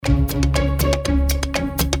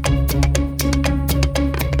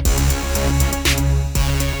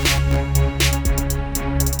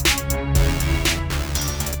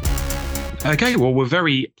Okay, well, we're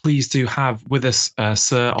very pleased to have with us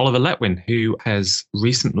Sir Oliver Letwin, who has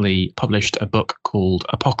recently published a book called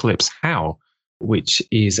Apocalypse How, which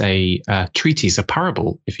is a treatise, a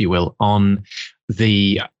parable, if you will, on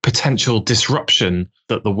the potential disruption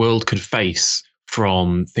that the world could face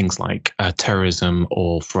from things like terrorism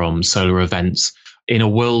or from solar events in a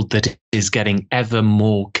world that is getting ever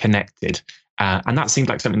more connected. And that seemed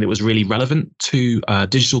like something that was really relevant to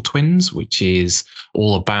digital twins, which is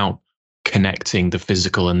all about connecting the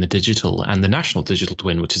physical and the digital, and the national digital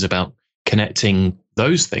twin, which is about connecting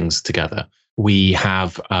those things together. We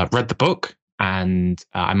have read the book, and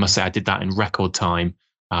I must say I did that in record time.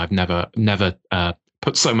 I've never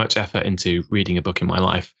put so much effort into reading a book in my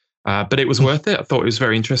life, but it was worth it. I thought it was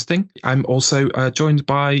very interesting. I'm also joined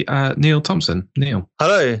by Neil Thompson. Neil.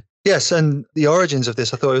 Hello. Yes, and the origins of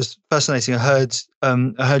this, I thought it was fascinating. I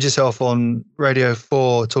heard yourself on Radio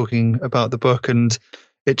 4 talking about the book, and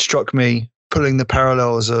it struck me pulling the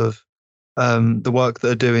parallels of the work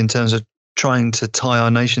that I do in terms of trying to tie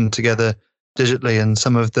our nation together digitally, and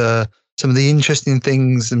some of the interesting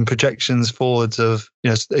things and projections forwards of,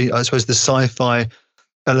 I suppose the sci-fi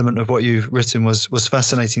element of what you've written was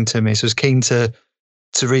fascinating to me. So I was keen to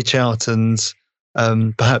reach out and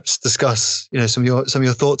perhaps discuss some of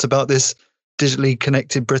your thoughts about this digitally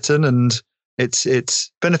connected Britain and its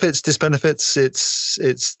benefits, disbenefits,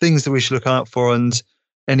 its things that we should look out for, and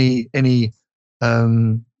any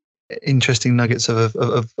interesting nuggets of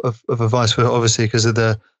advice, for obviously because of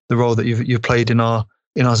the role that you've played in our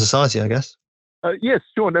society, I guess. Yes,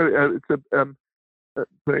 sure. No, it's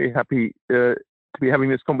very happy to be having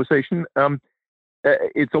this conversation.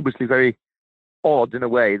 It's obviously very odd in a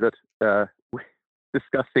way that we're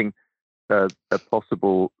discussing a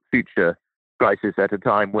possible future crisis at a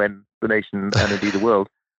time when the nation and indeed the world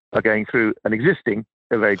are going through a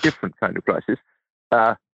very different kind of crisis.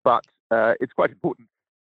 But it's quite important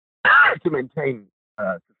to maintain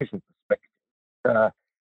sufficient perspective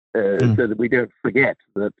so that we don't forget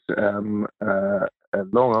that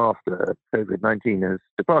long after COVID-19 has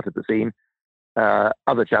departed the scene,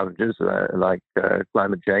 other challenges like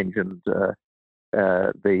climate change and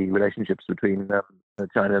the relationships between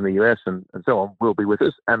China and the US and so on will be with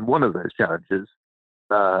us. And one of those challenges,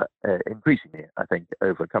 increasingly, I think,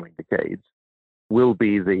 over coming decades, will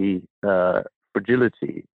be the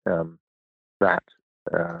fragility that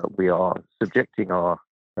we are subjecting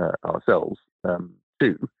ourselves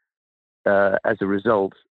to as a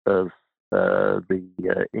result of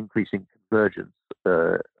the increasing convergence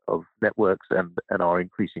of networks and our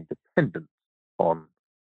increasing dependence on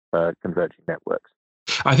converging networks.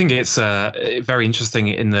 I think it's very interesting.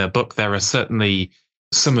 In the book, there are certainly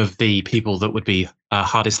some of the people that would be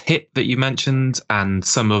hardest hit that you mentioned, and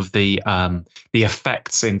some of the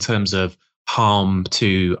effects in terms of harm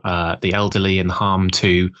to the elderly and harm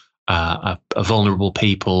to vulnerable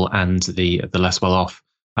people and the less well off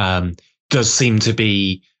does seem to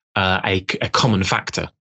be a common factor.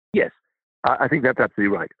 Yes, I think that's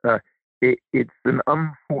absolutely right. It's an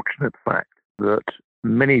unfortunate fact that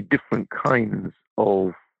many different kinds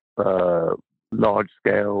of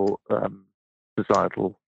large-scale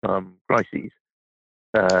societal crises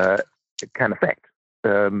can affect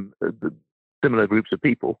similar groups of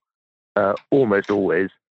people, almost always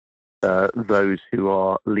those who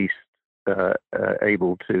are least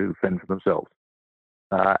able to fend for themselves.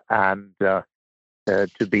 And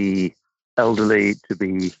to be elderly, to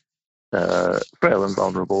be frail and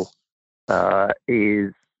vulnerable,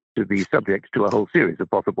 is to be subject to a whole series of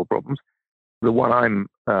possible problems. The one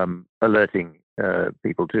I'm alerting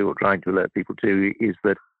people to, or trying to alert people to, is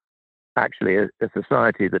that actually a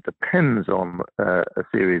society that depends on a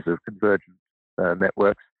series of convergent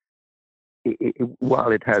networks,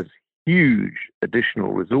 while it has huge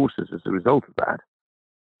additional resources as a result of that,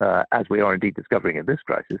 as we are indeed discovering in this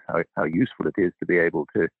crisis, how useful it is to be able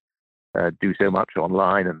to do so much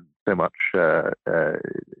online and so much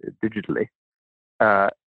digitally,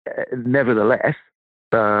 nevertheless,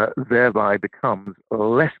 thereby becomes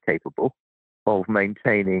less capable of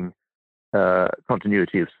maintaining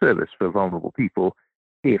continuity of service for vulnerable people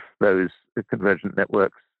if those convergent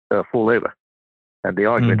networks fall over. And the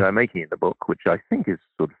argument I'm making in the book, which I think is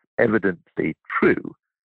sort of evidently true,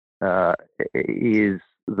 is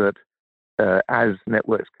that as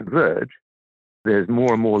networks converge, there's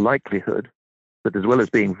more and more likelihood that, as well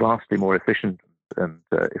as being vastly more efficient and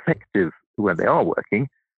effective when they are working,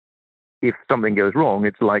 if something goes wrong,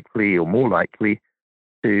 it's likely or more likely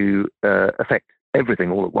to affect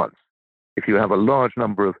everything all at once. If you have a large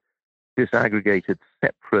number of disaggregated,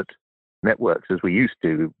 separate networks, as we used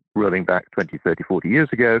to, rolling back 20, 30, 40 years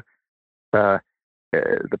ago,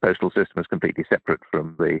 the postal system was completely separate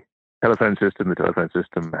from the telephone system. The telephone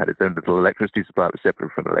system had its own little electricity supply. It was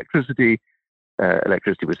separate from electricity.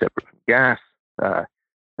 Electricity was separate from gas.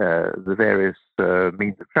 The various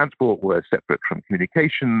means of transport were separate from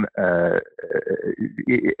communication.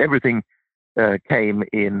 Everything came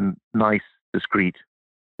in nice, discrete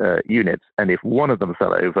units, and if one of them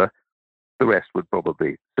fell over, the rest would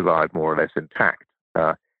probably survive more or less intact.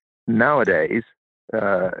 Nowadays,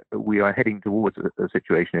 we are heading towards a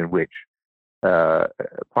situation in which,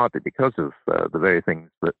 partly because of the very things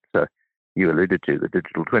that you alluded to, the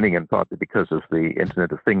digital twinning, and partly because of the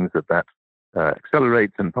Internet of Things that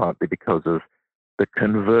accelerates, and partly because of the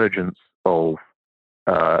convergence of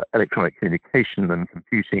electronic communication and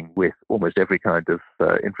computing with almost every kind of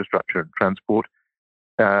infrastructure and transport,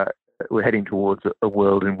 we're heading towards a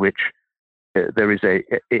world in which there is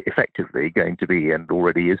effectively going to be, and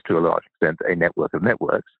already is to a large extent, a network of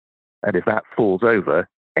networks. And if that falls over,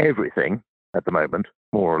 everything at the moment,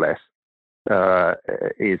 more or less,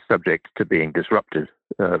 is subject to being disrupted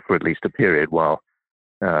for at least a period while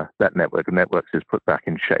that network of networks is put back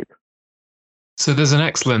in shape. So there's an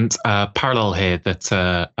excellent parallel here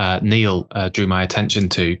that Neil drew my attention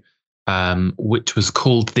to, which was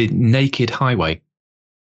called the Naked Highway.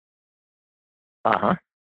 Uh-huh.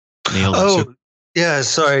 Neil, yeah,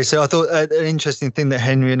 sorry. So I thought an interesting thing that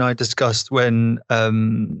Henry and I discussed when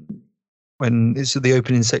it's the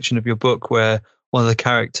opening section of your book, where one of the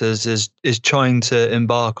characters is trying to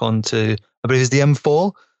embark onto, I believe it's the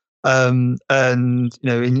M4, and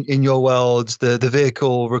in your world, the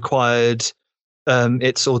vehicle required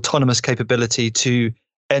its autonomous capability to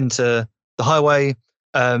enter the highway.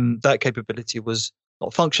 That capability was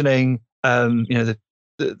not functioning.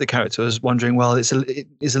 The character was wondering, well, it's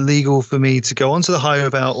illegal for me to go onto the highway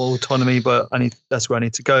without autonomy, but that's where I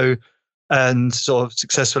need to go, and sort of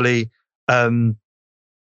successfully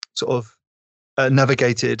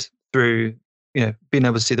navigated through, being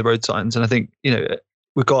able to see the road signs. And I think,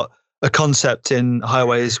 we've got a concept in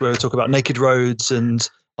highways where we talk about naked roads and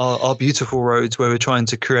our beautiful roads, where we're trying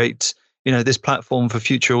to create, this platform for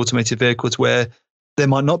future automated vehicles where there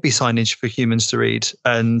might not be signage for humans to read,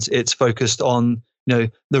 and it's focused on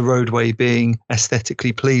the roadway being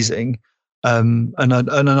aesthetically pleasing. And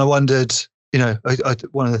I wondered,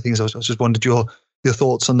 one of the things I just wondered your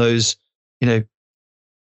thoughts on those,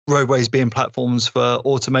 roadways being platforms for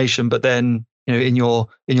automation, but then in your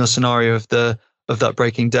scenario of that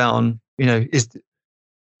breaking down,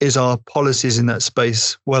 is our policies in that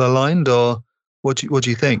space well aligned, or what do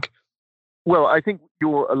you think? Well, I think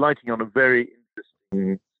you're alighting on a very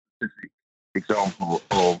interesting specific example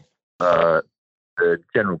of the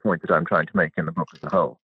general point that I'm trying to make in the book as a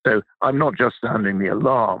whole. So I'm not just sounding the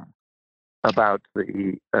alarm about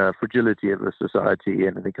the fragility of a society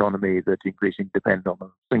and an economy that increasingly depend on a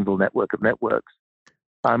single network of networks.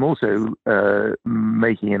 I'm also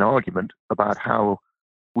making an argument about how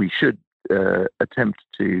we should attempt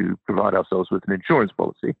to provide ourselves with an insurance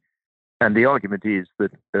policy. And the argument is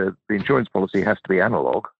that the insurance policy has to be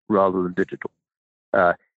analog rather than digital.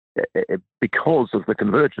 Because of the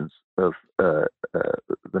convergence of the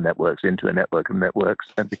networks into a network of networks,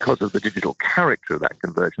 and because of the digital character of that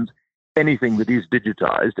convergence, anything that is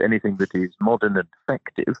digitized, anything that is modern and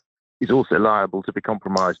effective, is also liable to be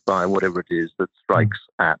compromised by whatever it is that strikes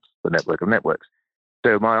at the network of networks.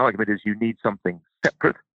 So my argument is you need something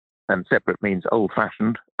separate, and separate means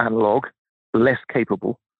old-fashioned, analog, less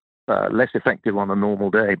capable, less effective on a normal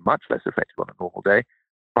day, much less effective on a normal day,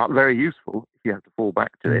 but very useful if you have to fall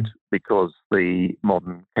back to it, because the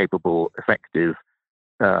modern, capable, effective,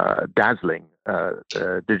 dazzling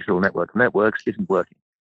digital network of networks isn't working.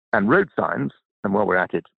 And road signs, and while we're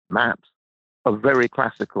at it, maps, are very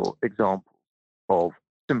classical examples of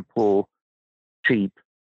simple, cheap,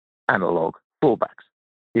 analog fallbacks.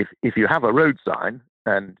 If you have a road sign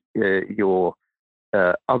and your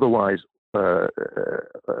otherwise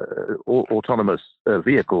autonomous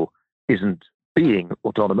vehicle isn't being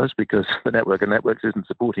autonomous because the network of networks isn't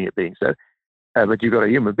supporting it being so, but you've got a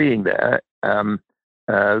human being there, then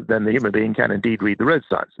the human being can indeed read the road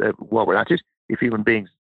signs. While we're at it, if human beings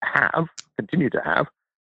continue to have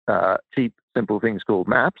cheap, simple things called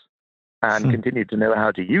maps, and continue to know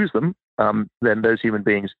how to use them, then those human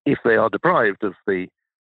beings, if they are deprived of the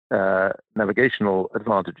navigational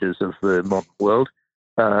advantages of the modern world,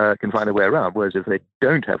 can find a way around. Whereas if they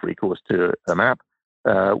don't have recourse to a map,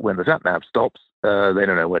 when the sat nav stops, they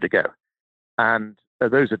don't know where to go. And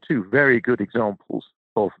those are two very good examples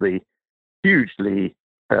of the hugely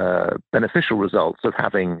beneficial results of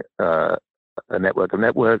having a network of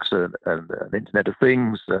networks and an Internet of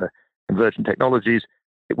Things, convergent technologies,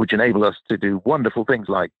 which enable us to do wonderful things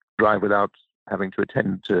like drive without having to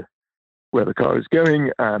attend to where the car is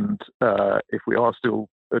going, and if we are still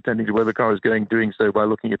attending to where the car is going, doing so by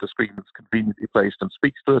looking at a screen that's conveniently placed and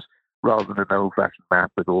speaks to us, rather than an old-fashioned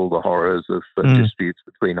map with all the horrors of disputes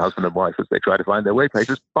between husband and wife as they try to find their way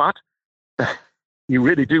places. But you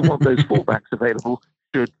really do want those fallbacks available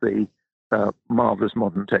should the marvelous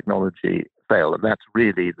modern technology fail. And that's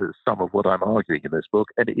really the sum of what I'm arguing in this book.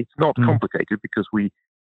 And it's not complicated, because we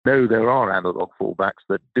know there are analog fallbacks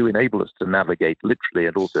that do enable us to navigate literally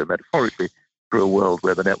and also metaphorically through a world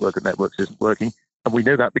where the network of networks isn't working. And we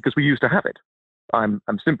know that because we used to have it. I'm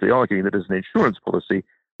simply arguing that as an insurance policy,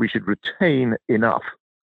 we should retain enough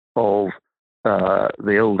of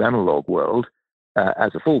the old analog world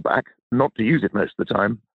as a fallback, not to use it most of the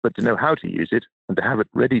time, but to know how to use it and to have it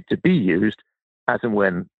ready to be used as and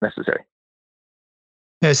when necessary.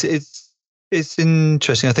 Yes, it's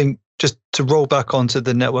interesting. I think just to roll back onto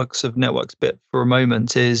the networks of networks bit for a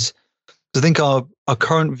moment is, I think our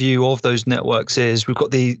current view of those networks is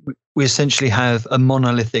we essentially have a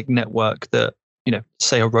monolithic network that,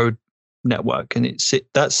 say a road network, and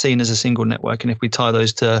that's seen as a single network. And if we tie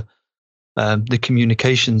those to the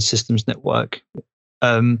communication systems network,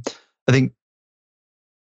 I think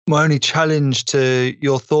my only challenge to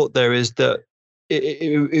your thought there is that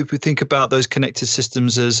if we think about those connected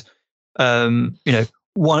systems as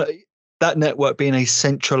that network being a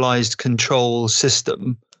centralized control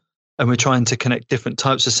system, and we're trying to connect different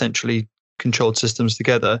types of centrally controlled systems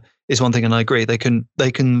together, is one thing. And I agree, they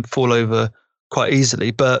can fall over quite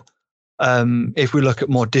easily. But if we look at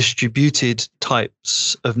more distributed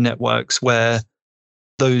types of networks where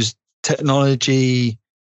those technology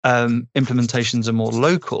implementations are more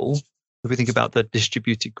local, if we think about the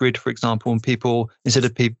distributed grid, for example, and people, instead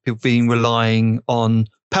of people relying on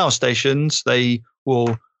power stations, they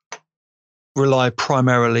will rely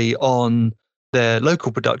primarily on their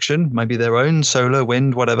local production, maybe their own solar,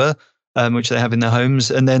 wind, whatever, which they have in their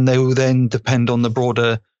homes, and then they will then depend on the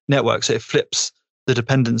broader network. So it flips the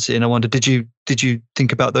dependency. And I wonder, did you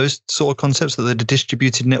think about those sort of concepts, that the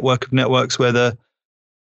distributed network of networks where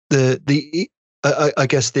I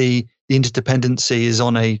guess the interdependency is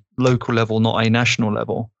on a local level, not a national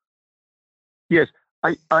level? Yes,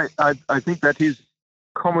 I think that is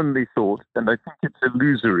commonly thought, and I think it's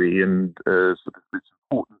illusory, and it's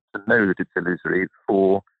important to know that it's illusory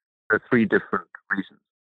for three different reasons.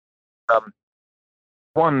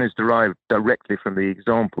 One is derived directly from the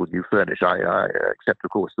example you furnish. I accept,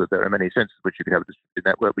 of course, that there are many senses in which you can have a distributed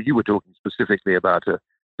network, but you were talking specifically about a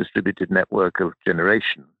distributed network of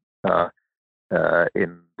generation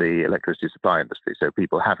in the electricity supply industry. So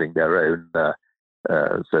people having their own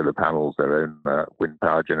solar panels, their own wind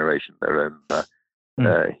power generation, their own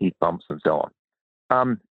heat pumps, and so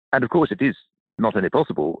on. And of course, it is not only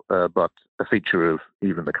possible, but a feature of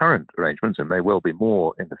even the current arrangements, and may well be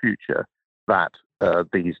more in the future, that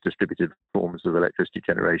these distributed forms of electricity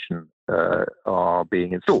generation are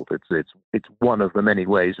being installed. It's one of the many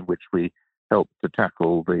ways in which we help to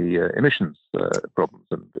tackle the emissions problems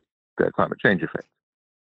and the climate change effects.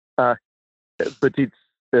 But it's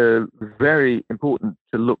very important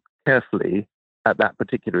to look carefully at that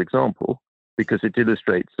particular example, because it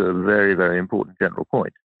illustrates a very, very important general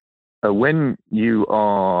point. When you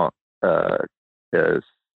are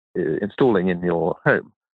installing in your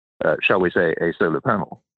home, shall we say, a solar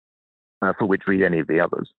panel, for which read any of the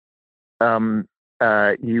others,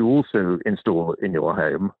 you also install in your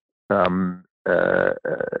home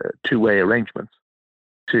two-way arrangements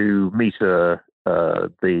to meter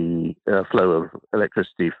the flow of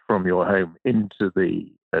electricity from your home into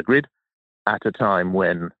the grid at a time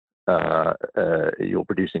when you're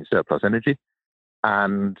producing surplus energy.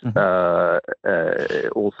 And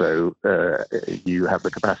also, you have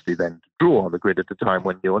the capacity then to draw on the grid at a time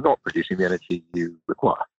when you're not producing the energy you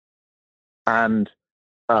require. And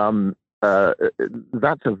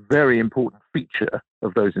that's a very important feature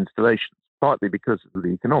of those installations, partly because of the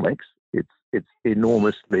economics. It's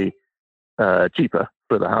enormously cheaper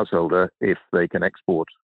for the householder if they can export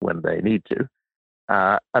when they need to,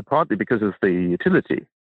 and partly because of the utility.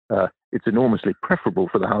 It's enormously preferable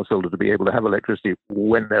for the householder to be able to have electricity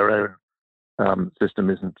when their own system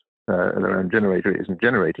isn't, their own generator isn't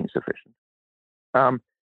generating sufficient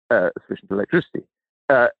electricity.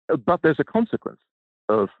 But there's a consequence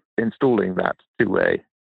of installing that two-way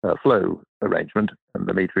flow arrangement and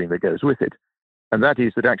the metering that goes with it, and that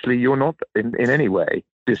is that actually you're not in any way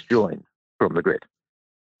disjoined from the grid.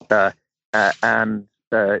 And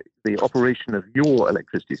the operation of your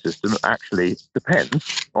electricity system actually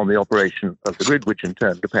depends on the operation of the grid, which in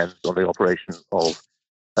turn depends on the operation of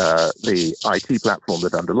the IT platform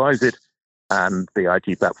that underlies it, and the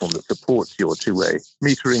IT platform that supports your two-way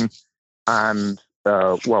metering. And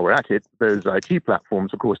while we're at it, those IT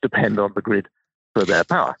platforms, of course, depend on the grid for their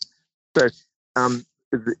power. So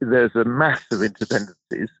there's a mass of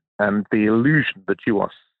interdependencies, and the illusion that you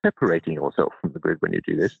are separating yourself from the grid when you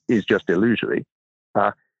do this is just illusory.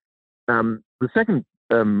 The second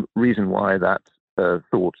reason why that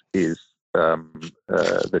thought is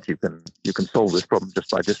that you can solve this problem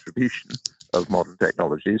just by distribution of modern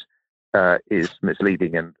technologies is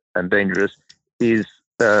misleading and dangerous is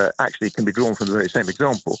actually can be drawn from the very same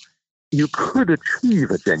example. You could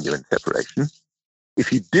achieve a genuine separation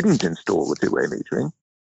if you didn't install the two-way metering.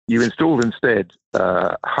 You installed instead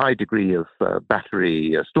a high degree of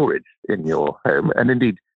battery storage in your home. And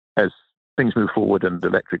indeed, as things move forward and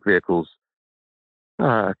electric vehicles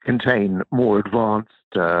contain more advanced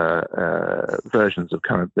versions of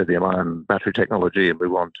current lithium-ion battery technology and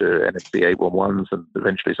move on to NMC 811s and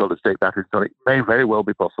eventually solid-state batteries, it may very well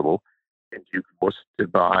be possible in due course to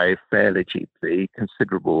buy fairly cheaply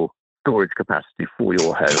considerable storage capacity for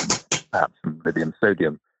your home, perhaps some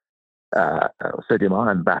lithium-sodium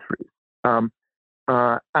sodium-ion batteries. And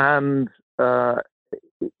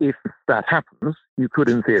if that happens, you could,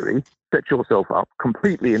 in theory, set yourself up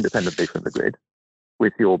completely independently from the grid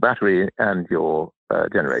with your battery and your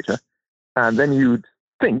generator, and then you'd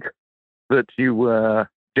think that you were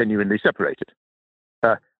genuinely separated.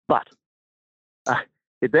 But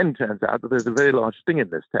it then turns out that there's a very large sting in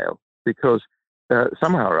this tale, because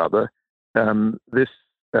somehow or other, this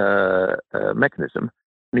mechanism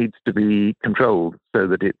needs to be controlled so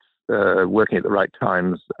that it's working at the right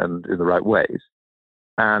times and in the right ways.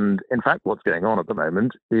 And in fact, what's going on at the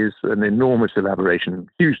moment is an enormous elaboration,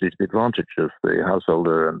 hugely to the advantage of the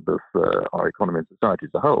householder and of our economy and society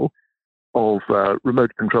as a whole, of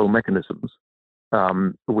remote control mechanisms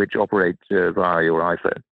which operate via your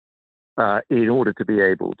iPhone in order to be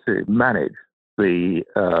able to manage the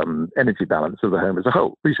energy balance of the home as a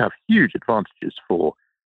whole. These have huge advantages for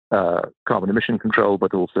carbon emission control,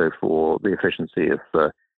 but also for the efficiency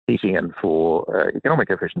of heating and for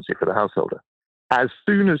economic efficiency for the householder. As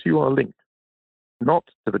soon as you are linked, not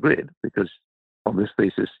to the grid, because on this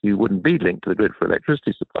thesis you wouldn't be linked to the grid for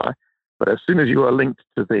electricity supply, but as soon as you are linked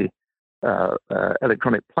to the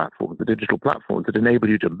electronic platforms, the digital platforms that enable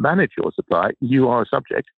you to manage your supply, you are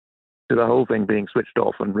subject to the whole thing being switched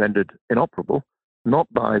off and rendered inoperable,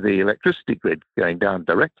 not by the electricity grid going down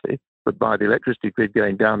directly, but by the electricity grid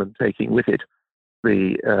going down and taking with it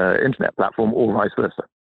the internet platform, or vice versa,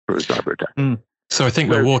 for a cyber attack. So I think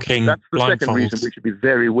we're walking That's the blindfolds. second reason we should be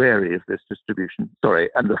very wary of this distribution. Sorry.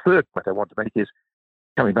 And the third point I want to make is,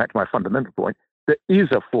 coming back to my fundamental point, there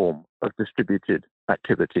is a form of distributed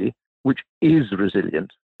activity which is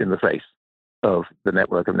resilient in the face of the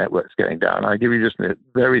network of networks going down. I'll give you just a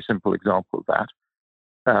very simple example of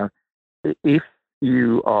that. If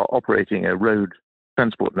you are operating a road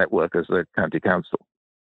transport network as a county council,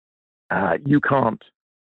 you can't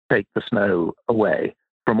take the snow away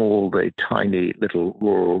from all the tiny little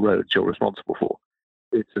rural roads you're responsible for.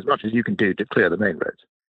 It's as much as you can do to clear the main roads.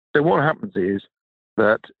 So what happens is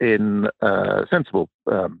that in sensible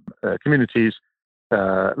communities,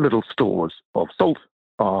 little stores of salt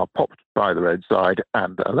are popped by the roadside,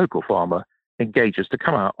 and a local farmer engages to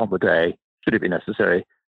come out on the day, should it be necessary,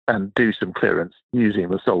 and do some clearance using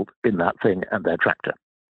the salt in that thing and their tractor.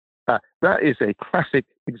 That is a classic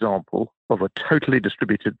example of a totally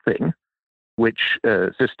distributed thing,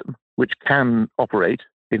 system, which can operate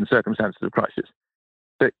in circumstances of crisis.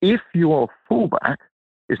 So if your fallback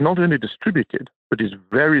is not only distributed, but is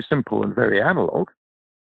very simple and very analog,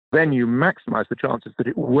 then you maximize the chances that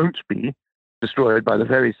it won't be destroyed by the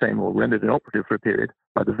very same, or rendered inoperative for a period,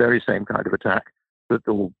 by the very same kind of attack,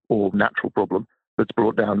 or natural problem that's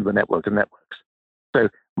brought down the network of networks. So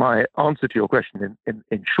my answer to your question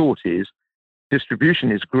in short is,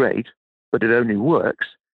 distribution is great, but it only works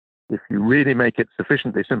if you really make it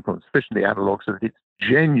sufficiently simple and sufficiently analog so that it's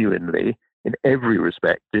genuinely, in every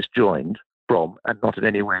respect, disjoined from, and not in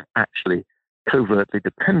any way actually covertly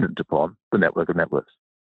dependent upon, the network of networks.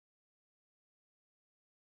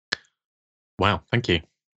 Wow, thank you.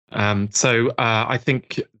 So I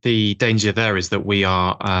think the danger there is that we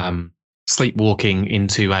are sleepwalking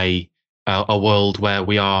into a world where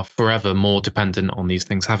we are forever more dependent on these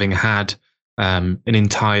things, having had an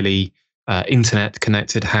entirely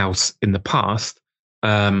internet-connected house in the past.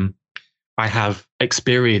 I have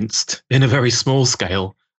experienced, in a very small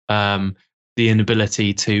scale, the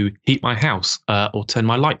inability to heat my house or turn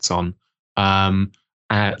my lights on.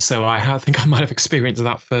 So I think I might have experienced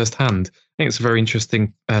that firsthand. I think it's a very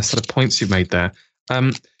interesting set of points you've made there.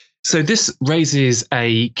 So this raises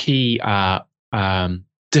a key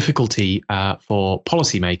difficulty for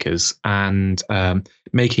policymakers and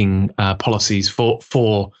making policies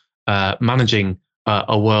for managing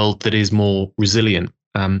a world that is more resilient.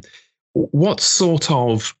 What sort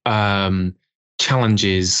of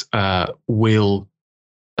challenges will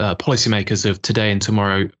policymakers of today and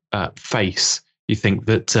tomorrow face? You think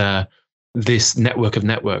that this network of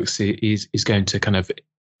networks is going to kind of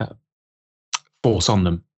force on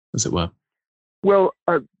them, as it were? Well,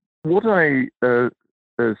 what I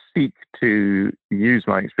seek to use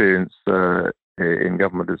my experience in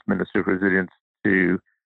government as Minister of Resilience to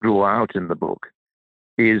draw out in the book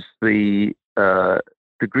is the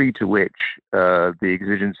degree to which the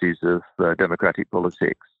exigencies of democratic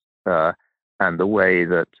politics and the way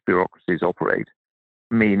that bureaucracies operate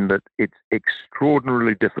mean that it's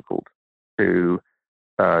extraordinarily difficult to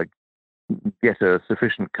get a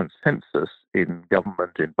sufficient consensus in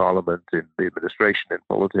government, in parliament, in the administration, in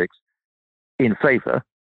politics, in favor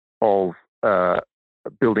of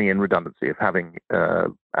building in redundancy, of having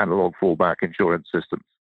analog fallback insurance systems.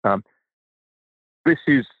 This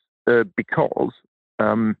is because,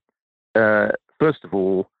 first of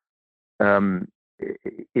all,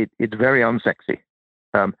 it's very unsexy.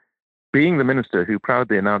 Being the minister who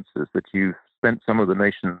proudly announces that you've spent some of the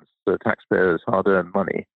nation's taxpayers' hard-earned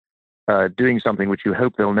money doing something which you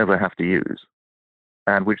hope they'll never have to use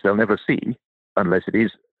and which they'll never see unless it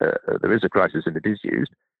is there is a crisis and it is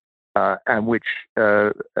used, and which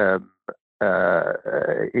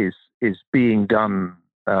is being done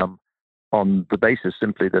on the basis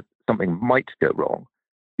simply that something might go wrong,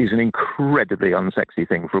 is an incredibly unsexy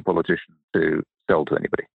thing for a politician to sell to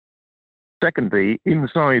anybody. Secondly,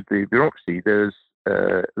 inside the bureaucracy, there's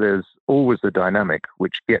always the dynamic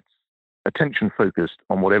which gets attention focused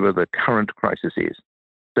on whatever the current crisis is.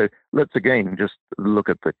 So let's again just look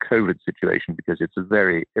at the COVID situation because it's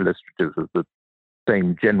very illustrative of the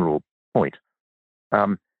same general point.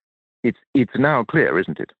 It's now clear,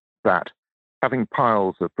 isn't it, that having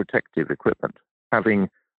piles of protective equipment, having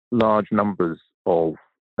large numbers of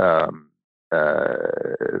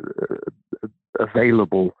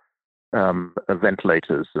available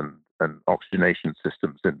ventilators and oxygenation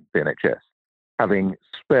systems in the NHS, having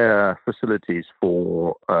spare facilities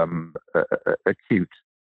for acute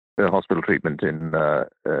hospital treatment in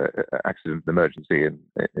accident and emergency and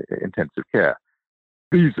intensive care.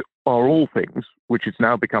 These are all things which it's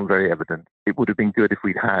now become very evident it would have been good if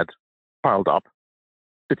we'd had piled up,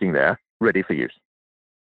 sitting there, ready for use.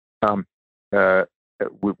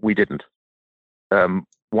 We didn't.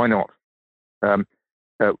 Why not? A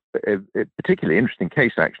particularly interesting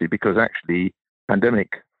case, actually, because actually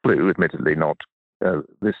pandemic flu, admittedly not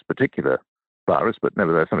this particular virus, but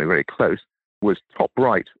nevertheless something very close, was top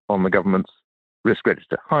right on the government's risk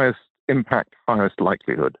register, highest impact, highest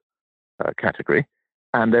likelihood category.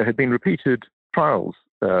 And there had been repeated trials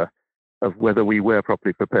of whether we were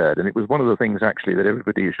properly prepared. And it was one of the things, actually, that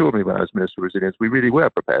everybody assured me when I was Minister of Resilience we really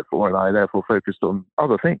were prepared for, and I therefore focused on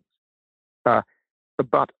other things.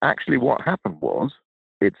 But actually what happened was,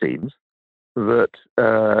 it seems, that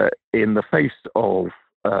in the face of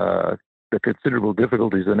the considerable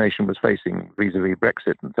difficulties the nation was facing vis-a-vis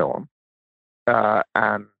Brexit and so on,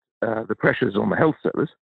 and the pressures on the health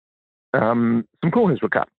service, some corners were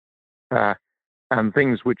cut. And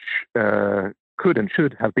things which could and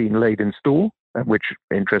should have been laid in store, and which,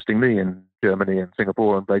 interestingly, in Germany and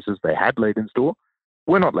Singapore and places they had laid in store,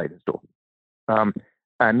 were not laid in store.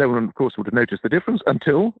 And no one, of course, would have noticed the difference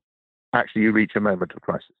until actually you reach a moment of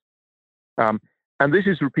crisis. And this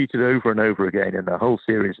is repeated over and over again in a whole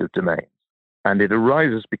series of domains. And it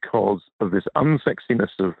arises because of this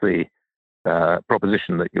unsexiness of the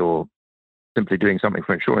proposition that you're simply doing something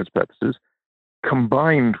for insurance purposes,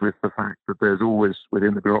 combined with the fact that there's always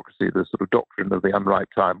within the bureaucracy the sort of doctrine of the unripe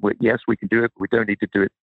time, where yes, we can do it, but we don't need to do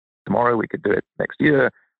it tomorrow, we could do it next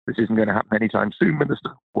year, this isn't going to happen anytime soon, Minister,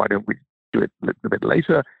 why don't we do it a little bit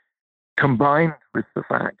later, combined with the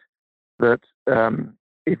fact that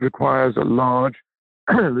it requires a large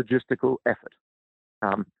logistical effort.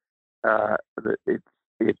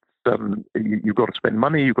 You've got to spend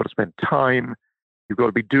money, you've got to spend time, you've got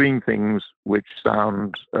to be doing things which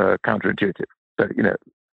sound counterintuitive. So,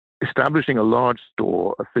 establishing a large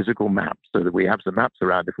store of physical maps so that we have some maps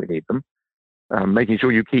around if we need them, making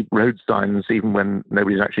sure you keep road signs even when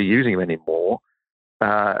nobody's actually using them anymore,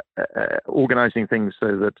 organizing things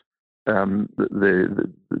so that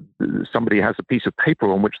somebody has a piece of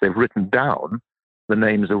paper on which they've written down the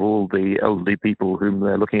names of all the elderly people whom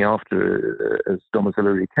they're looking after as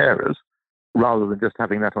domiciliary carers, rather than just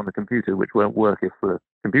having that on the computer, which won't work if the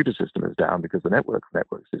computer system is down because the network of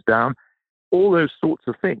networks is down. All those sorts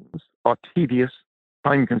of things are tedious,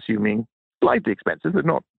 time-consuming, slightly expensive. We're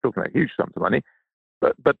not talking about huge sums of money,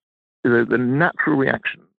 but the natural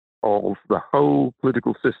reaction of the whole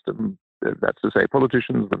political system, that's to say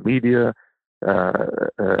politicians, the media,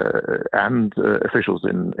 and officials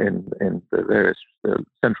in the various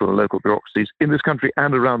central and local bureaucracies in this country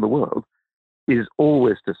and around the world, is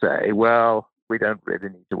always to say, well, we don't really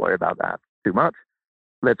need to worry about that too much.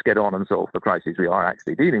 Let's get on and solve the crises we are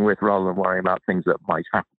actually dealing with rather than worrying about things that might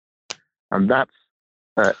happen. And that's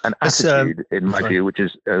an attitude, in my view, which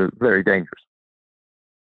is very dangerous.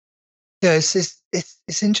 Yeah,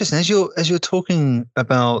 it's interesting as you're talking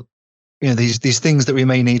about, you know, these things that we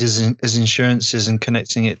may need as insurances, and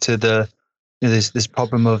connecting it to the, you know, this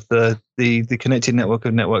problem of the connected network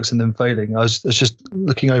of networks and them failing. I was just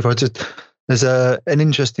looking over. There's an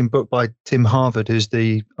interesting book by Tim Harvard, who's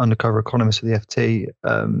the undercover economist for the FT,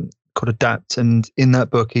 called Adapt, and in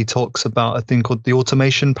that book he talks about a thing called the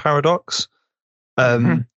automation paradox.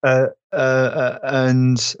 And I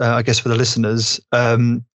guess for the listeners,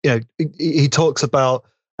 you know, he talks about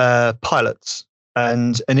pilots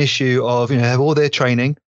and an issue of, you know, have all their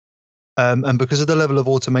training, and because of the level of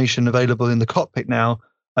automation available in the cockpit now,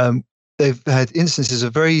 they've had instances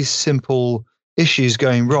of very simple issues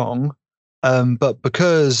going wrong, but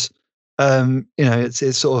because you know,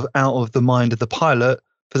 it's sort of out of the mind of the pilot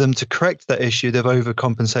for them to correct that issue, they've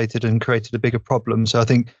overcompensated and created a bigger problem. So I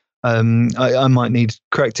think I might need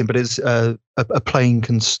correcting, but it's a plane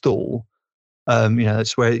can stall. You know,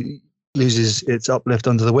 that's where it loses its uplift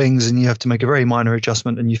under the wings, and you have to make a very minor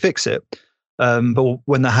adjustment and you fix it. But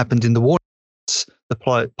when that happened in the water, the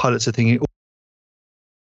pilots are thinking,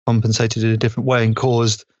 compensated in a different way and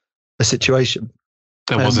caused a situation.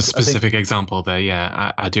 There was a specific example there.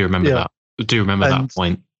 Yeah, I do remember that. I do remember that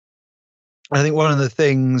point. I think one of the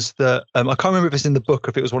things that I can't remember if it's in the book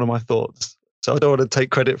or if it was one of my thoughts, so I don't want to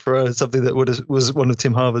take credit for something that was one of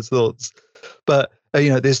Tim Harvard's thoughts. But you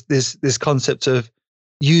know, this concept of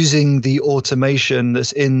using the automation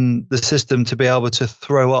that's in the system to be able to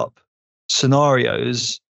throw up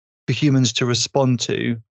scenarios for humans to respond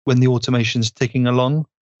to when the automation's ticking along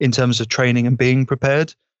in terms of training and being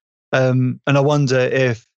prepared. And I wonder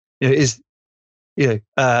if, you know, is, you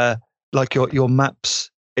know, like your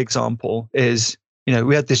maps example is, you know,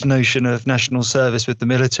 we had this notion of national service with the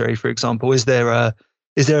military, for example. Is there a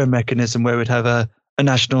mechanism where we'd have a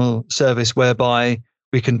national service whereby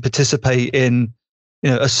we can participate in, you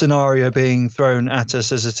know, a scenario being thrown at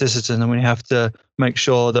us as a citizen, and we have to make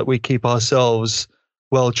sure that we keep ourselves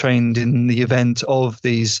well trained in the event of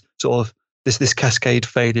these sort of this cascade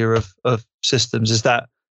failure of systems? Is that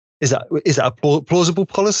a plausible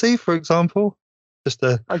policy, for example?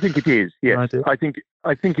 I think it is. Yes, I think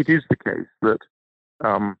it is the case that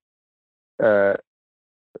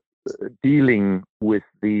dealing with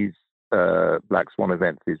these black swan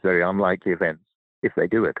events, these very unlikely events, if they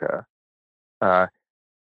do occur,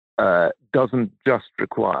 doesn't just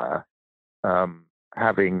require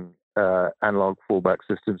having analog fallback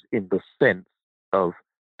systems in the sense of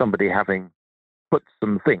somebody having put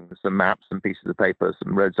some things, some maps, some pieces of paper,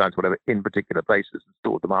 some road signs, whatever, in particular places and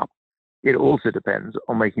stored them up. It also depends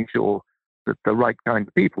on making sure that the right kind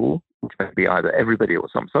of people, which may be either everybody or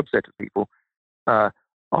some subset of people,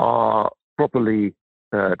 are properly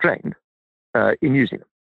trained in using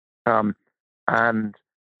them. And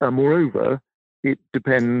moreover, it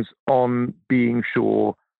depends on being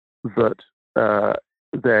sure that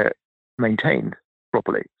they're maintained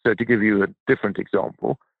properly. So to give you a different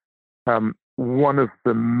example, one of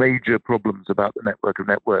the major problems about the network of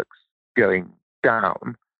networks going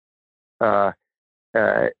down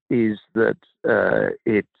is that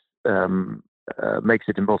it makes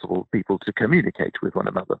it impossible for people to communicate with one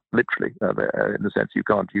another, literally, in the sense you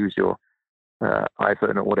can't use your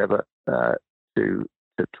iPhone or whatever to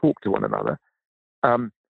talk to one another.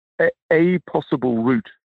 A possible route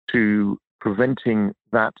to preventing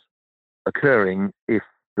that occurring if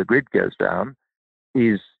the grid goes down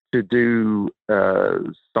is to do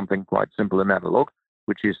something quite simple and analog,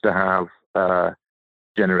 which is to have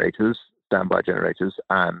generators, standby generators,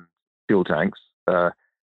 and fuel tanks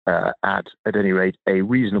at any rate a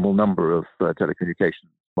reasonable number of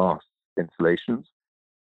telecommunications mast installations,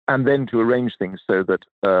 and then to arrange things so that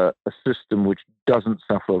a system which doesn't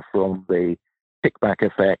suffer from the kickback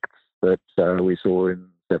effects that we saw in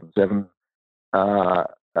 7.7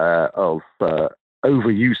 of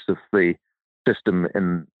overuse of the system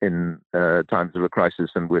in times of a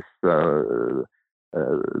crisis, and with the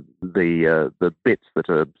bits that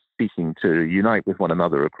are seeking to unite with one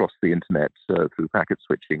another across the internet through packet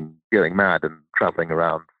switching, going mad and traveling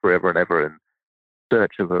around forever and ever in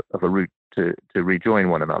search of a route to rejoin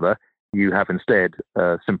one another. You have instead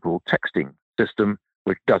a simple texting system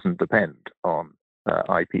which doesn't depend on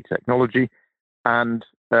IP technology. And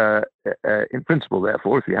in principle,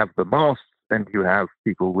 therefore, if you have the masts and you have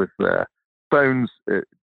people with their phones,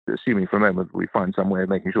 assuming for a moment we find some way of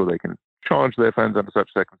making sure they can charge their phones under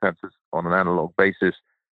such circumstances on an analog basis,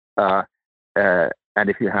 and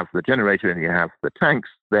if you have the generator and you have the tanks,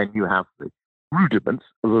 then you have the rudiments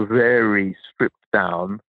of a very stripped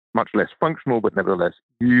down, much less functional, but nevertheless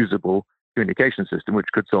usable communication system,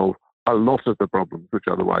 which could solve a lot of the problems which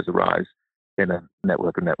otherwise arise in a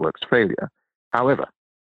network of networks failure. However,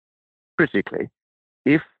 critically,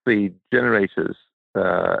 if the generators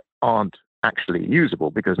aren't actually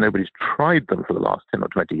usable because nobody's tried them for the last 10 or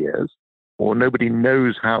 20 years, or nobody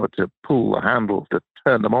knows how to pull the handles to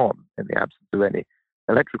turn them on in the absence of any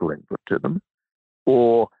electrical input to them,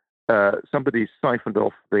 or somebody siphoned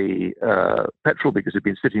off the petrol because it had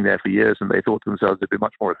been sitting there for years and they thought to themselves it'd be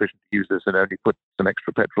much more efficient to use this and only put some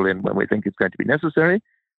extra petrol in when we think it's going to be necessary.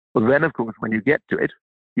 Well, then, of course, when you get to it,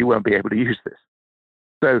 you won't be able to use this.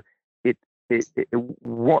 So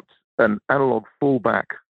what an analog fallback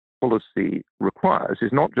policy requires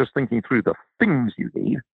is not just thinking through the things you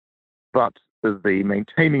need, but the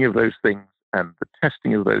maintaining of those things and the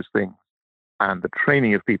testing of those things and the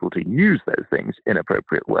training of people to use those things in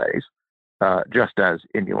appropriate ways, just as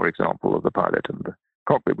in your example of the pilot and the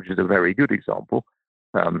cockpit, which is a very good example.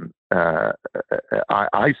 I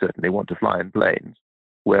certainly want to fly in planes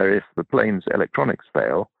where if the plane's electronics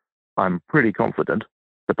fail, I'm pretty confident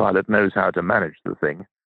the pilot knows how to manage the thing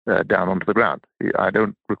down onto the ground. I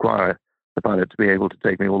don't require the pilot to be able to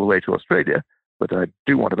take me all the way to Australia, but I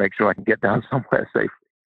do want to make sure I can get down somewhere safely.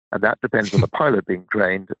 And that depends on the pilot being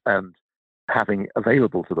trained and having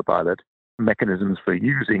available to the pilot mechanisms for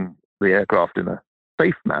using the aircraft in a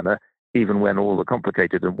safe manner, even when all the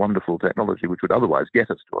complicated and wonderful technology, which would otherwise get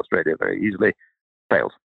us to Australia very easily,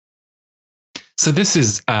 fails. So this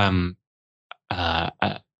is an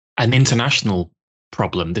international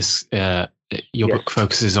problem. This your book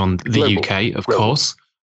focuses on the global, UK, of course,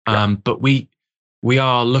 but we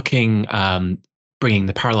are looking, bringing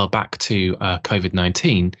the parallel back to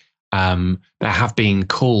COVID-19. There have been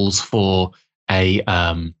calls for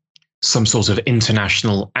some sort of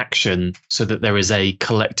international action so that there is a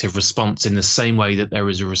collective response in the same way that there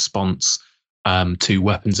is a response to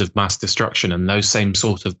weapons of mass destruction, and those same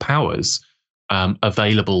sort of powers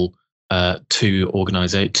available to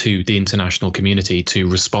the international community to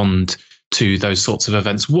respond to those sorts of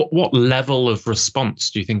events. What level of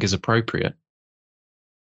response do you think is appropriate?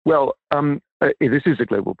 Well, this is a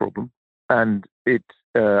global problem, and it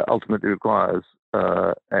ultimately requires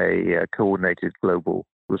a coordinated global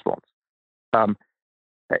response.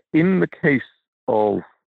 In the case of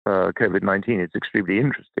COVID-19, it's extremely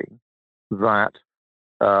interesting that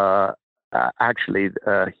actually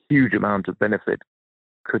a huge amount of benefit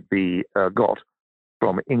could be got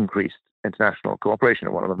from increased international cooperation.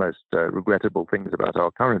 And one of the most regrettable things about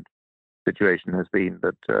our current situation has been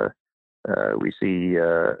that we see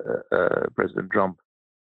President Trump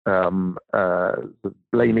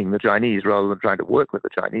blaming the Chinese rather than trying to work with the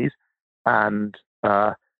Chinese, and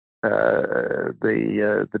the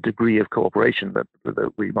degree of cooperation that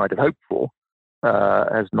we might have hoped for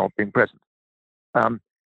has not been present.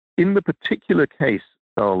 In the particular case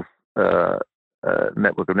of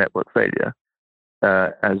network of network failure,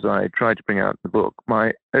 as I try to bring out in the book,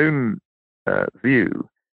 my own view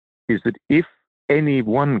is that if any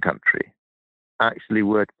one country actually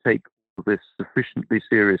were to take this sufficiently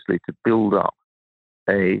seriously to build up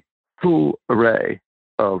a full array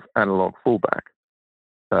of analog fallback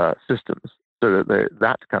systems so that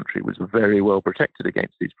that country was very well protected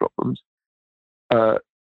against these problems,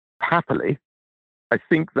 happily, I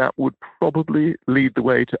think that would probably lead the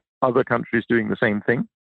way to other countries doing the same thing.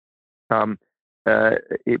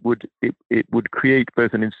 It would create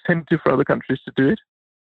both an incentive for other countries to do it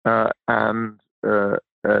and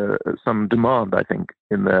some demand, I think,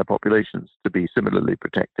 in their populations to be similarly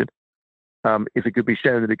protected. If it could be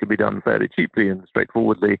shown that it could be done fairly cheaply and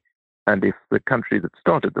straightforwardly, and if the country that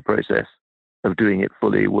started the process of doing it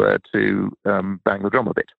fully were to bang the drum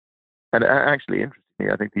a bit. And actually,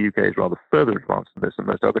 interestingly, I think the UK is rather further advanced in this than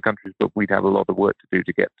most other countries, but we'd have a lot of work to do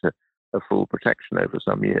to get to a full protection over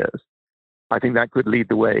some years. I think that could lead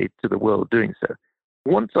the way to the world doing so.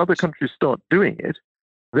 Once other countries start doing it,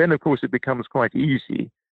 then, of course, it becomes quite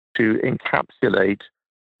easy to encapsulate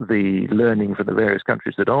the learning from the various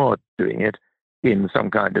countries that are doing it in some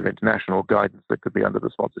kind of international guidance that could be under the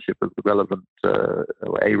sponsorship of the relevant or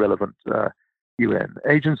a relevant UN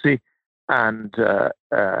agency. And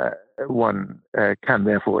one can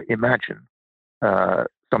therefore imagine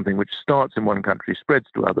something which starts in one country, spreads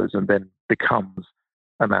to others, and then becomes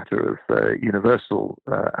a matter of universal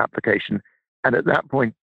application. And at that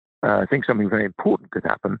point, I think something very important could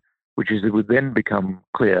happen, which is it would then become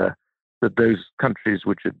clear that those countries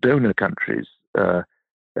which are donor countries,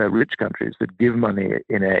 rich countries that give money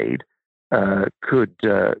in aid, could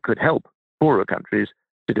help poorer countries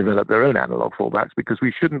to develop their own analog fallbacks, because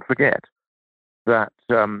we shouldn't forget that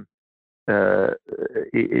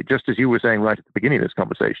just as you were saying right at the beginning of this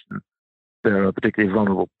conversation, there are particularly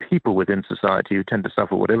vulnerable people within society who tend to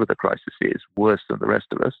suffer whatever the crisis is worse than the rest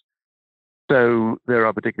of us. So there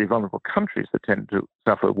are particularly vulnerable countries that tend to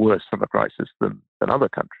suffer worse from a crisis than other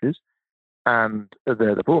countries, and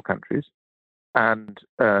they're the poor countries. And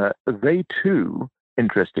they too,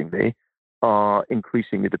 interestingly, are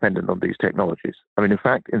increasingly dependent on these technologies. I mean, in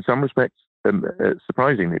fact, in some respects,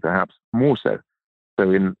 surprisingly perhaps, more so.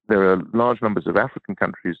 So there are large numbers of African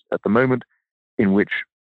countries at the moment in which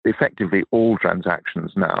effectively all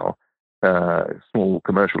transactions now, small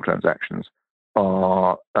commercial transactions,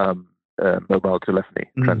 are mobile telephony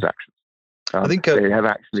transactions. I think they have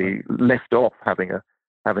actually left off having a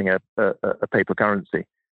paper currency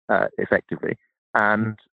effectively,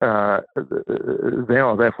 and they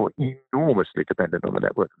are therefore enormously dependent on the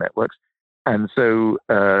networks. And so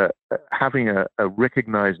having a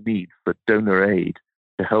recognized need for donor aid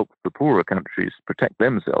to help the poorer countries protect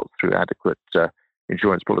themselves through adequate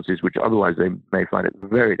insurance policies, which otherwise they may find it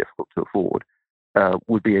very difficult to afford,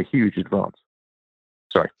 would be a huge advance.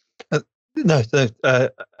 Sorry. No,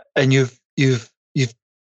 and you've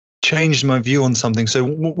changed my view on something. So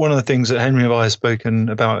one of the things that Henry and I have spoken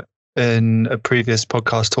about in a previous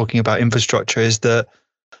podcast talking about infrastructure is that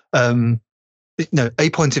a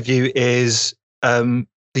point of view is the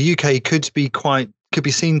UK could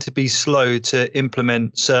be seen to be slow to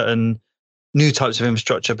implement certain new types of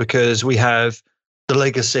infrastructure because we have the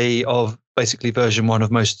legacy of basically version 1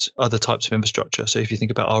 of most other types of infrastructure. So if you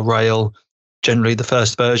think about our rail, generally the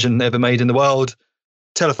first version ever made in the world,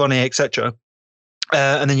 telephony, etc.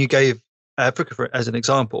 And then you gave Africa as an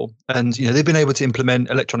example, and they've been able to implement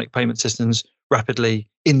electronic payment systems rapidly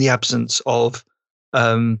in the absence of,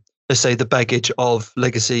 let's say, the baggage of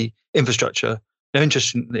legacy infrastructure. Now,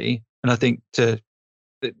 interestingly, and I think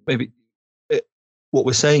what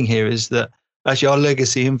we're saying here is that actually our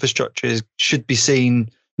legacy infrastructure should be seen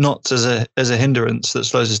not as a hindrance that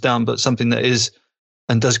slows us down, but something that is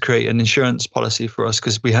and does create an insurance policy for us,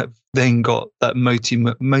 because we have then got that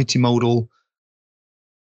multimodal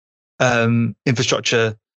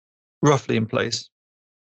infrastructure roughly in place.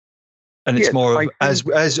 And it's more of,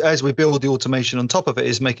 as we build the automation on top of it,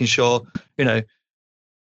 is making sure, as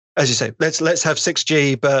you say, let's have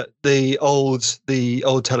 6G, but the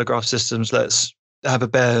old telegraph systems, let's have a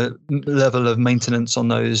bare level of maintenance on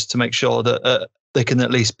those to make sure that they can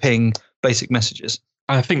at least ping basic messages.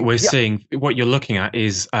 I think we're seeing what you're looking at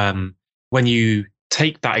is when you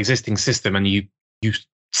take that existing system and you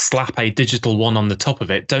slap a digital one on the top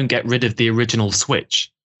of it, don't get rid of the original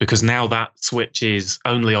switch, because now that switch is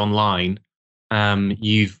only online.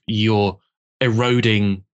 You're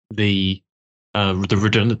eroding the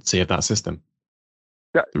redundancy of that system.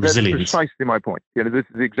 That's precisely my point. This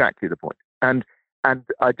is exactly the point. And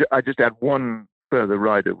I just add one further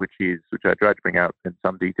rider, which I tried to bring out in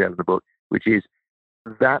some detail in the book, which is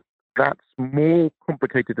that's more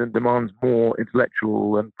complicated and demands more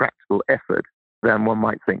intellectual and practical effort than one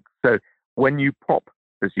might think. So when you pop,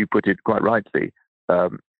 as you put it quite rightly,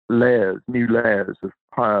 new layers of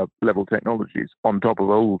higher level technologies on top of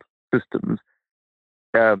old systems,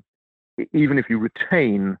 even if you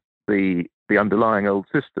retain the underlying old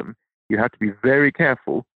system, you have to be very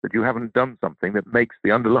careful that you haven't done something that makes the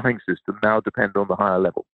underlying system now depend on the higher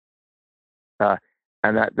level.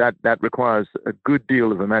 And that requires a good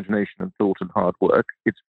deal of imagination and thought and hard work.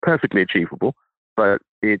 It's perfectly achievable, but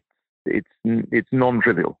it's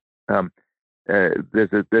non-trivial. There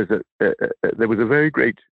was a very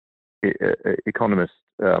great economist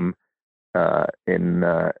in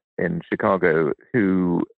Chicago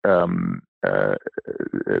who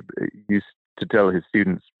used to tell his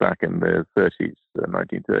students back in the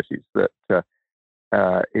 1930s, that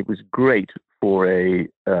it was great for a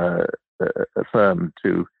firm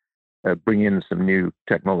to bring in some new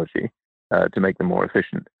technology to make them more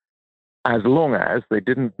efficient, as long as they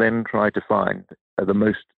didn't then try to find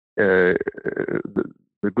the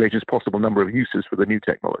greatest possible number of uses for the new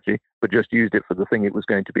technology, but just used it for the thing it was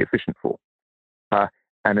going to be efficient for.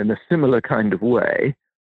 And in a similar kind of way,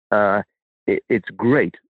 it's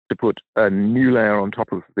great to put a new layer on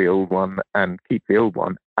top of the old one and keep the old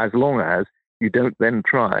one, as long as you don't then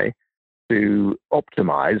try to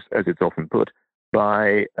optimize, as it's often put,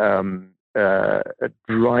 by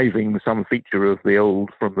driving some feature of the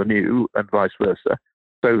old from the new and vice versa,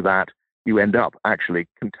 so that you end up actually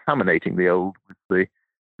contaminating the old with the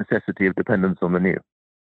necessity of dependence on the new.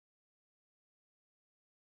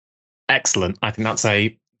 Excellent. I think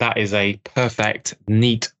that is a perfect,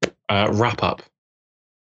 neat wrap up.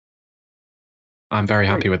 I'm very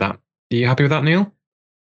happy with that. Are you happy with that, Neil?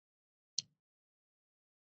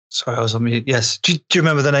 Sorry, I was on mute. Yes. Do you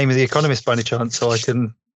remember the name of the economist by any chance, so I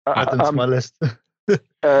can add them to my list?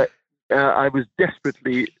 I was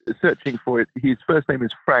desperately searching for it. His first name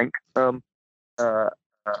is Frank, and I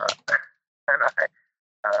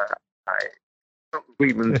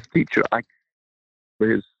Friedman's teacher. I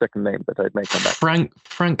his second name, but I'd make come back. Frank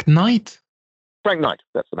Knight. Frank Knight,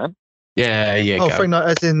 that's the man. Yeah. Oh, go. Frank Knight,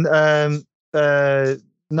 as in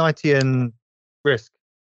Knightian risk.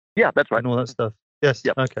 Yeah, that's right. And all that stuff. Yes.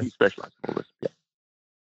 Yeah. Okay. He specializes in all this. Yeah.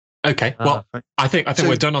 Okay. Well, I think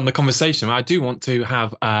we're done on the conversation. I do want to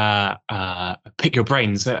have pick your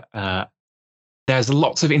brains. There's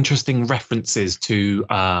lots of interesting references to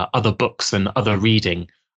other books and other reading.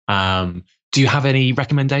 Do you have any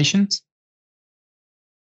recommendations?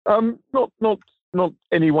 Not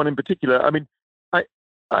anyone in particular. I mean, I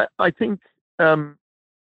think.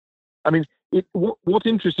 What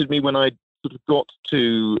interested me when I sort of got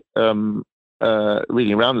to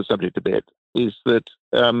reading around the subject a bit is that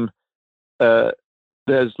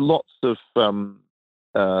there's lots of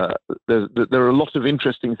there are a lot of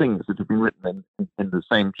interesting things that have been written in the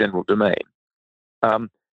same general domain.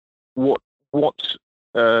 What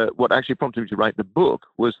actually prompted me to write the book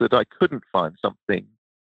was that I couldn't find something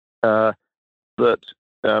that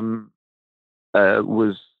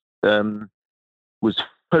was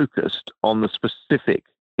focused on the specific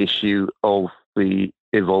issue of the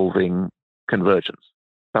evolving convergence.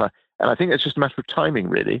 And I think it's just a matter of timing,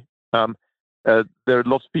 really. There are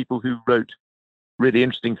lots of people who wrote really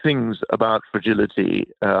interesting things about fragility,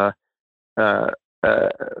 but at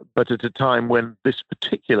a time when this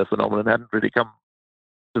particular phenomenon hadn't really come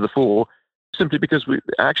to the fore, simply because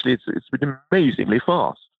it's been amazingly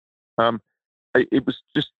fast. It was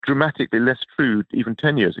just dramatically less true even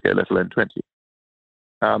 10 years ago, let alone 20.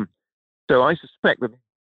 So I suspect that there'll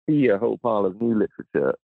be a whole pile of new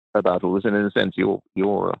literature about all this, and in a sense, your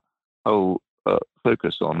whole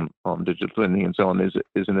focus on digital twinning and so on is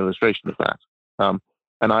an illustration of that.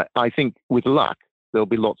 And I think, with luck, there'll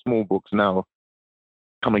be lots more books now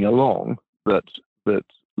coming along that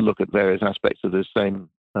look at various aspects of this same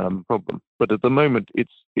problem. But at the moment,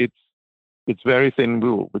 it's very thin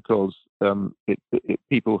rule, because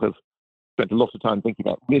people have spent a lot of time thinking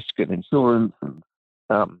about risk and insurance and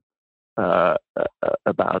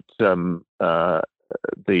about the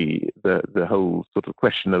whole sort of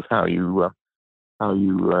question of how you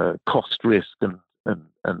cost risk and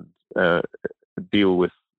deal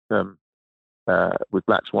with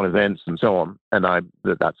black swan events and so on. And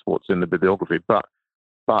that's what's in the bibliography. But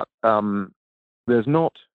there's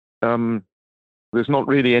not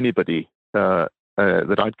really anybody that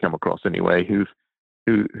I'd come across anyway who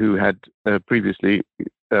had previously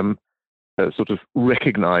sort of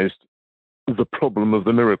recognized the problem of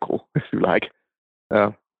the miracle, if you like.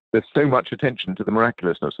 There's so much attention to the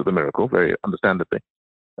miraculousness of the miracle, very understandably,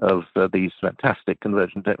 of these fantastic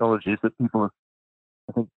convergent technologies, that people are,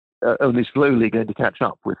 I think, only slowly going to catch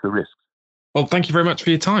up with the risks. Well, thank you very much for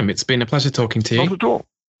your time. It's been a pleasure talking to you. Not at all.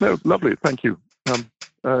 No, lovely. Thank you.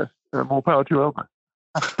 More power to you, Elmer.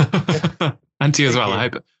 And to you as well. I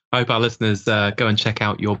hope our listeners go and check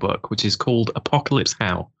out your book, which is called Apocalypse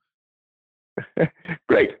How.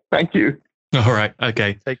 Great. Thank you. All right.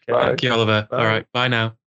 Okay. Take care. Thank you, Oliver. Bye. All right. Bye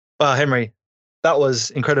now. Well, Henry, that was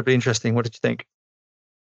incredibly interesting. What did you think?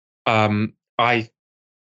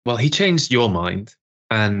 He changed your mind,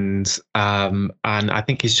 and I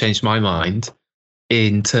think he's changed my mind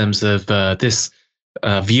in terms of this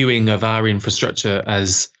viewing of our infrastructure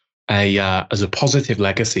as a positive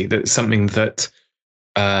legacy. That's something that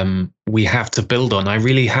we have to build on. I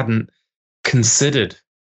really hadn't considered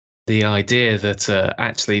the idea that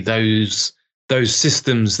actually those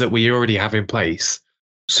systems that we already have in place,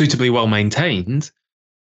 suitably well maintained,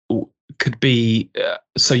 could be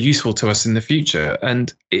so useful to us in the future.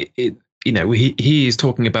 And he is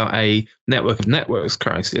talking about a network of networks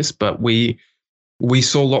crisis, but we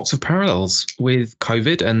saw lots of parallels with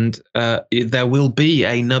COVID, and there will be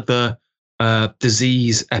another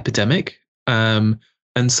disease epidemic.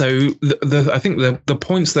 And so I think the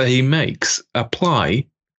points that he makes apply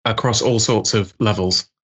across all sorts of levels.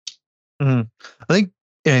 I think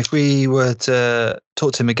if we were to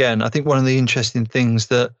talk to him again, I think one of the interesting things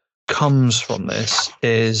that comes from this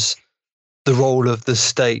is the role of the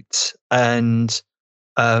state. And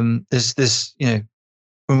there's this,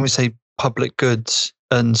 when we say public goods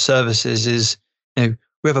and services, is we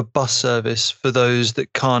have a bus service for those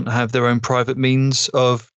that can't have their own private means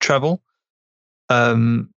of travel.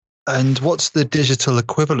 And what's the digital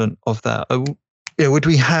equivalent of that? Would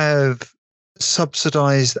we have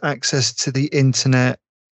subsidized access to the internet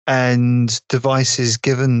and devices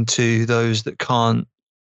given to those that can't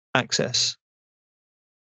access?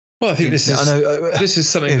 Well, I think this is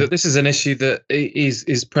something that this is an issue that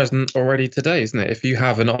is present already today, isn't it? If you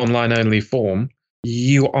have an online only form,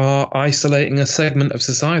 you are isolating a segment of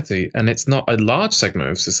society, and it's not a large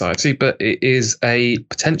segment of society, but it is a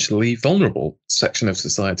potentially vulnerable section of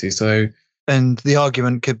society. So, and the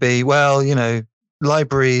argument could be, well,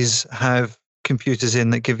 libraries have computers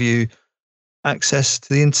in that give you access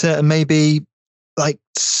to the internet, and maybe like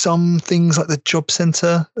some things like the job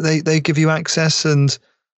center, they give you access. And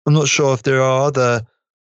I'm not sure if there are other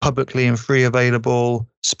publicly and free available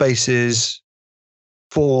spaces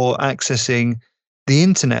for accessing the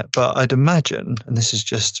internet. But I'd imagine, and this is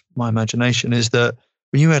just my imagination, is that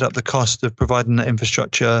when you add up the cost of providing that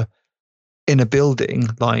infrastructure in a building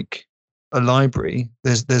like a library,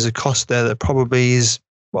 there's a cost there that probably is,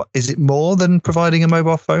 what is it, more than providing a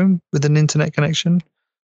mobile phone with an internet connection?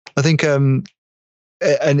 I think, and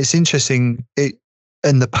it's interesting,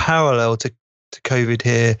 and the parallel to COVID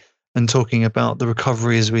here, and talking about the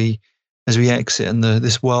recovery as we exit, and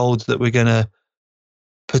this world that we're going to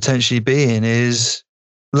potentially be in, is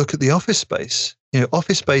look at the office space.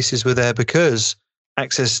 Office spaces were there because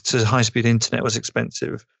access to high-speed internet was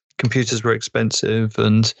expensive, computers were expensive,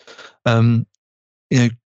 and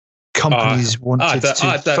companies wanted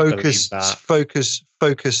to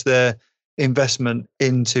focus their investment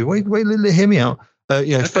into. Wait, hear me out.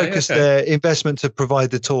 Their investment to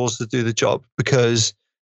provide the tools to do the job, because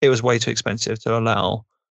it was way too expensive to allow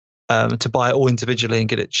to buy it all individually and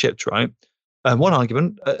get it shipped, right? One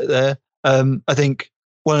argument there. I think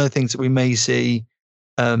one of the things that we may see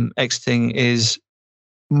exiting is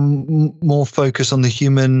more focus on the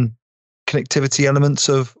human connectivity elements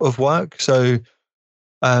of work. So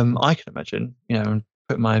I can imagine,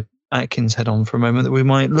 put my Atkins head on for a moment, that we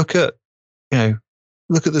might look at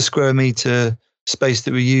the square meter space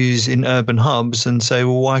that we use in urban hubs and say,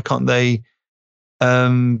 well, why can't they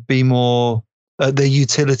be more their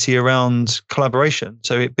utility around collaboration?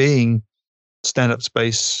 So it being stand-up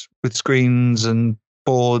space with screens and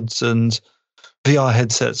boards and VR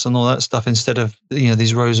headsets and all that stuff, instead of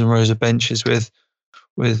these rows and rows of benches with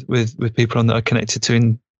people on that are connected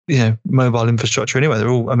to mobile infrastructure anyway. They're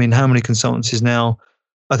all, how many consultancies now,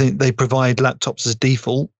 I think they provide laptops as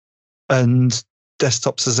default and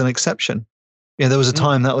desktops as an exception. There was a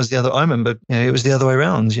time that was the other. I remember, it was the other way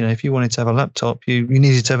around. If you wanted to have a laptop, you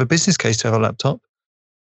needed to have a business case to have a laptop.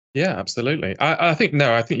 Yeah, absolutely. I think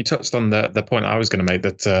you touched on the point I was going to make,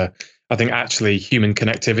 that I think actually human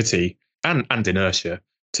connectivity and inertia,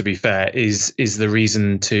 to be fair, is the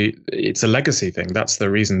reason it's a legacy thing. That's the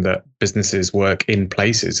reason that businesses work in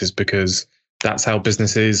places, is because that's how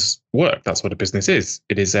businesses work. That's what a business is.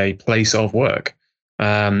 It is a place of work.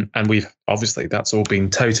 And that's all been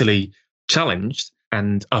totally challenged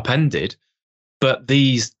and upended. But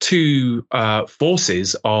these two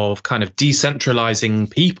forces of kind of decentralizing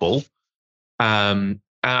people, and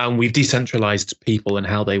we've decentralized people and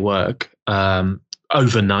how they work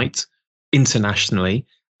overnight, internationally,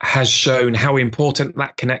 has shown how important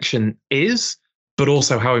that connection is, but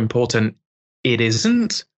also how important it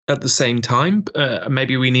isn't at the same time.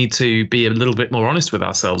 Maybe we need to be a little bit more honest with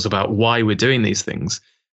ourselves about why we're doing these things.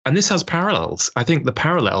 And this has parallels. I think the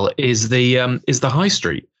parallel is the high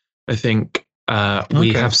street. I think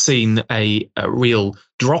we have seen a real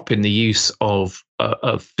drop in the use of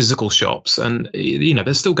physical shops, and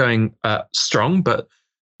they're still going strong, but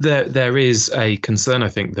there is a concern, I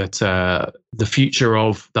think, that the future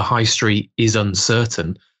of the high street is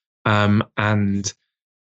uncertain, and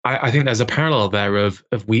I think there's a parallel there of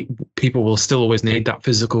people will still always need that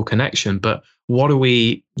physical connection, but what are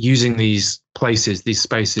we using these places, these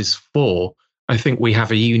spaces for? I think we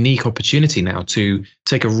have a unique opportunity now to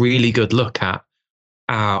take a really good look at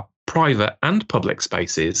our private and public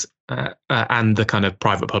spaces, and the kind of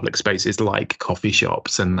private public spaces like coffee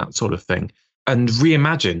shops and that sort of thing, and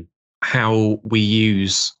reimagine how we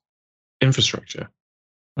use infrastructure.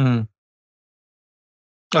 There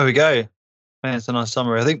we go. That's a nice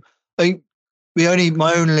summary. I think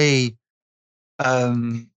my only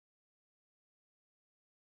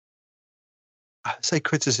say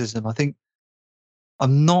criticism. I think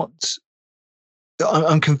I'm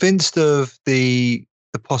convinced of the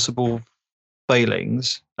possible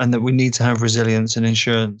failings and that we need to have resilience and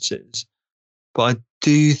insurances. But I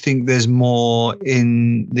do think there's more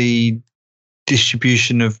in the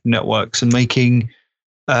distribution of networks and making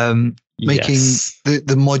the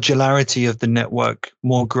modularity of the network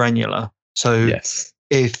more granular. So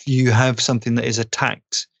if you have something that is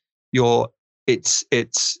attacked, it's a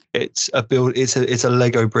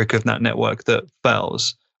Lego brick of that network that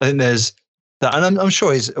fails. I think there's that, and I'm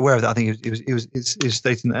sure he's aware of that. I think he was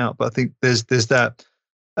stating that out. But I think there's that,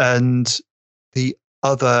 and the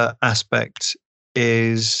other aspect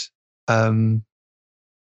is so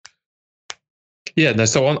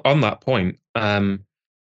on that point, I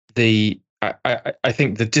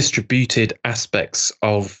think the distributed aspects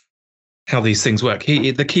of how these things work.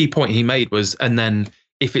 The key point he made was, and then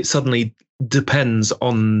if it suddenly depends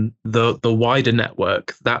on the wider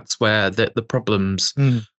network, that's where the problems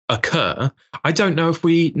occur. I don't know if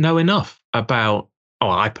we know enough about,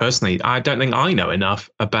 I don't think I know enough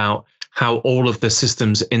about how all of the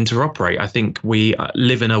systems interoperate. I think we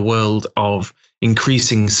live in a world of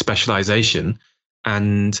increasing specialization,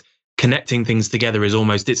 and connecting things together is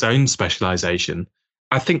almost its own specialization.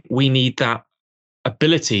 I think we need that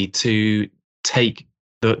ability to take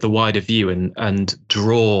the wider view and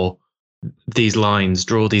draw these lines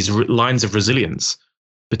of resilience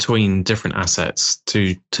between different assets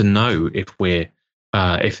to know if we're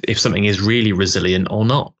if something is really resilient or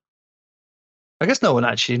not. I guess no one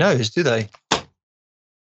actually knows, do they?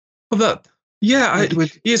 Well,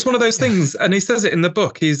 it's one of those things, and he says it in the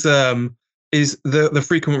book. Is the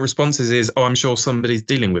frequent responses is, I'm sure somebody's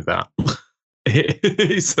dealing with that.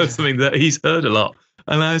 He said something that he's heard a lot,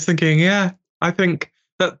 and I was thinking, I think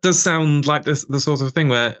that does sound like the sort of thing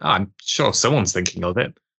where I'm sure someone's thinking of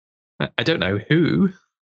it. I don't know who.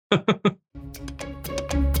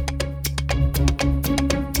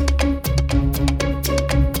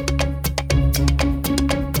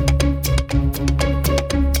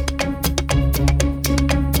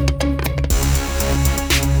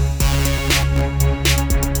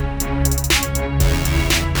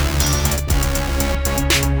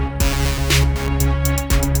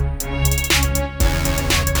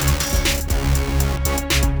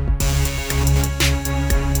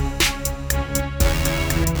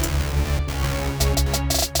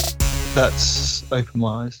 That's opened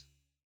my eyes.